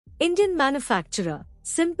Indian manufacturer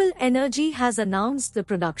Simple Energy has announced the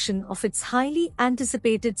production of its highly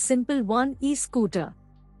anticipated Simple One e-scooter.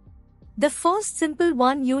 The first Simple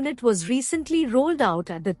One unit was recently rolled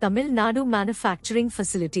out at the Tamil Nadu manufacturing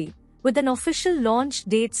facility, with an official launch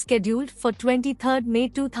date scheduled for 23 May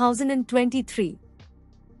 2023.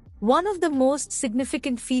 One of the most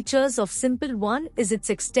significant features of Simple One is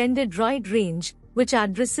its extended ride range, which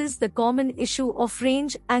addresses the common issue of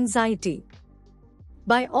range anxiety.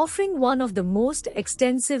 By offering one of the most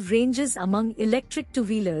extensive ranges among electric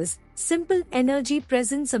two-wheelers, Simple Energy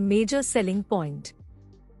presents a major selling point.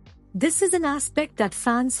 This is an aspect that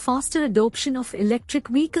fans faster adoption of electric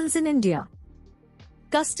vehicles in India.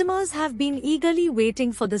 Customers have been eagerly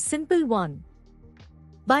waiting for the Simple One.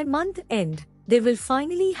 By month end, they will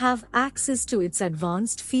finally have access to its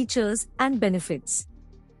advanced features and benefits.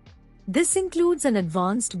 This includes an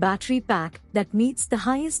advanced battery pack that meets the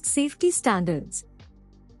highest safety standards.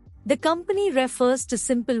 The company refers to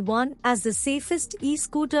Simple One as the safest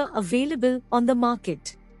e-scooter available on the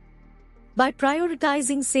market. By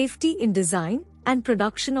prioritizing safety in design and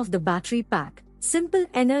production of the battery pack, Simple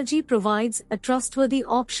Energy provides a trustworthy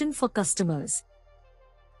option for customers.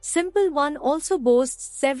 Simple One also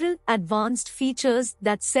boasts several advanced features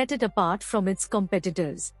that set it apart from its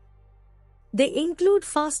competitors. They include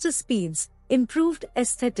faster speeds, improved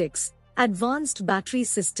aesthetics, advanced battery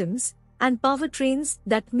systems, and powertrains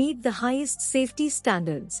that meet the highest safety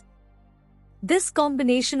standards. This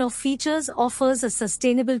combination of features offers a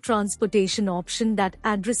sustainable transportation option that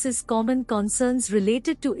addresses common concerns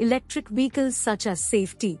related to electric vehicles such as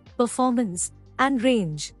safety, performance, and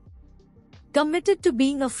range. Committed to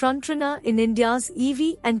being a frontrunner in India's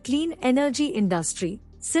EV and clean energy industry,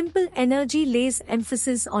 Simple Energy lays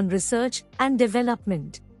emphasis on research and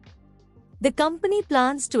development. The company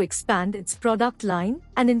plans to expand its product line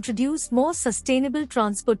and introduce more sustainable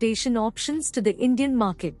transportation options to the Indian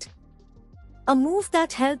market. A move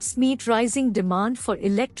that helps meet rising demand for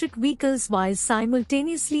electric vehicles while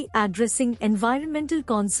simultaneously addressing environmental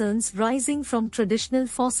concerns rising from traditional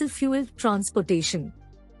fossil fuel transportation.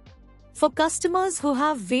 For customers who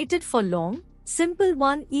have waited for long, Simple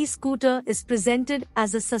One e-scooter is presented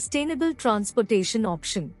as a sustainable transportation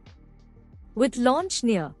option. With launch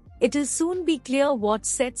near, it will soon be clear what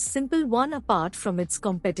sets Simple One apart from its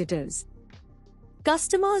competitors.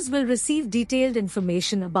 Customers will receive detailed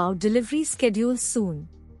information about delivery schedules soon.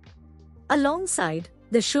 Alongside,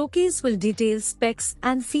 the showcase will detail specs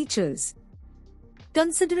and features.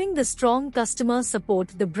 Considering the strong customer support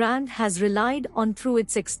the brand has relied on through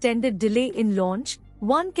its extended delay in launch,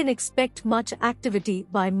 one can expect much activity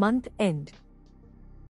by month end.